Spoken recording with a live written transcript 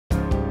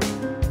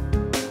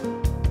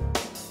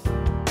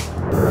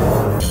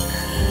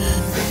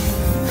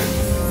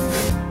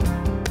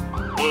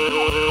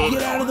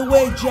Get out of the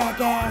way,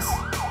 jackass!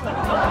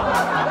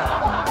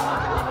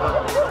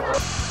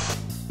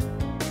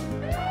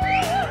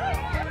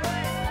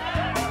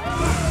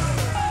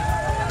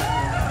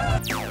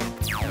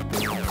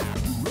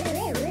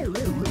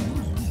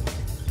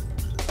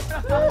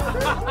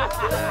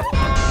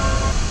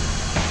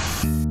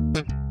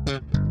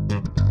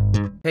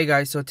 Hey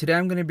guys, so today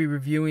I'm going to be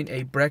reviewing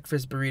a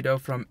breakfast burrito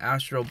from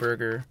Astro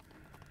Burger.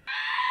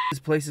 This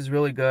place is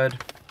really good.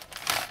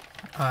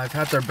 I've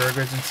had their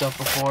burgers and stuff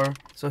before.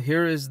 So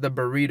here is the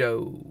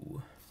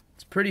burrito.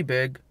 It's pretty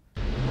big.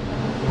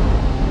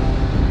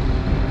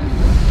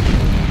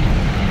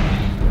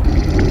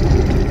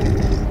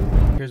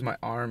 Here's my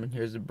arm and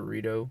here's the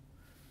burrito.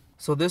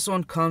 So this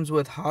one comes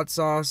with hot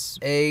sauce,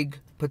 egg,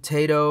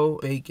 potato,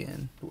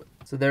 bacon.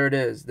 So there it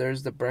is.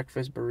 There's the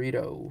breakfast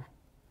burrito.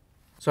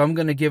 So I'm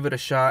gonna give it a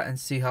shot and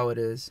see how it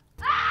is.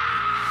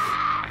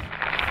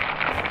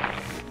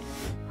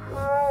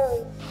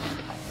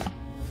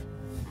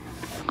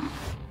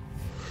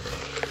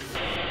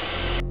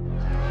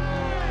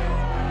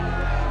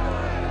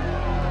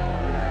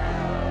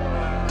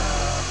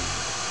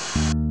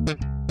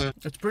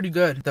 It's pretty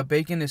good. The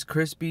bacon is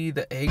crispy,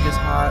 the egg is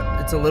hot,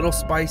 it's a little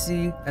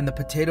spicy, and the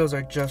potatoes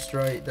are just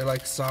right. They're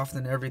like soft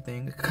and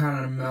everything. It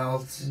kind of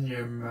melts in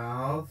your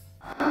mouth.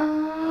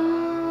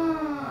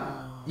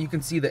 You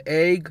can see the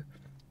egg,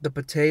 the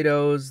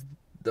potatoes,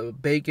 the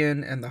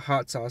bacon, and the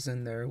hot sauce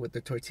in there with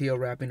the tortilla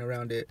wrapping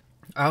around it.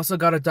 I also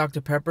got a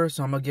Dr. Pepper,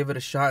 so I'm gonna give it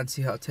a shot and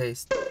see how it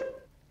tastes.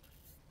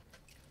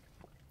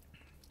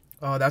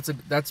 Oh,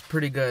 that's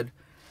pretty good.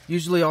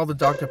 Usually all the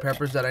Dr.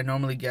 Peppers that I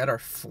normally get are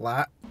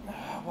flat.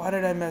 Why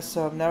did I mess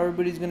up? Now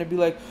everybody's gonna be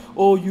like,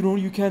 oh,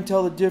 you can't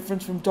tell the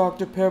difference from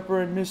Dr.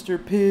 Pepper and Mr.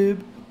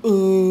 Pibb.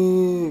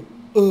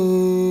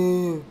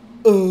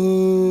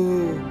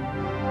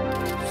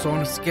 So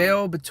on a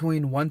scale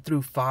between 1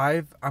 through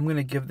 5, I'm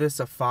gonna give this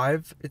a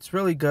 5. It's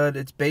really good.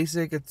 It's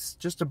basic. It's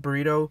just a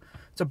burrito.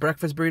 It's a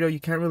breakfast burrito. You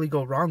can't really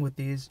go wrong with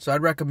these. So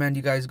I'd recommend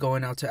you guys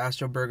going out to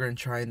Astro Burger and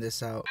trying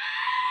this out.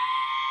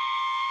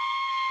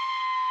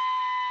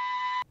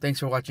 Thanks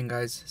for watching,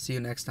 guys. See you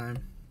next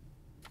time.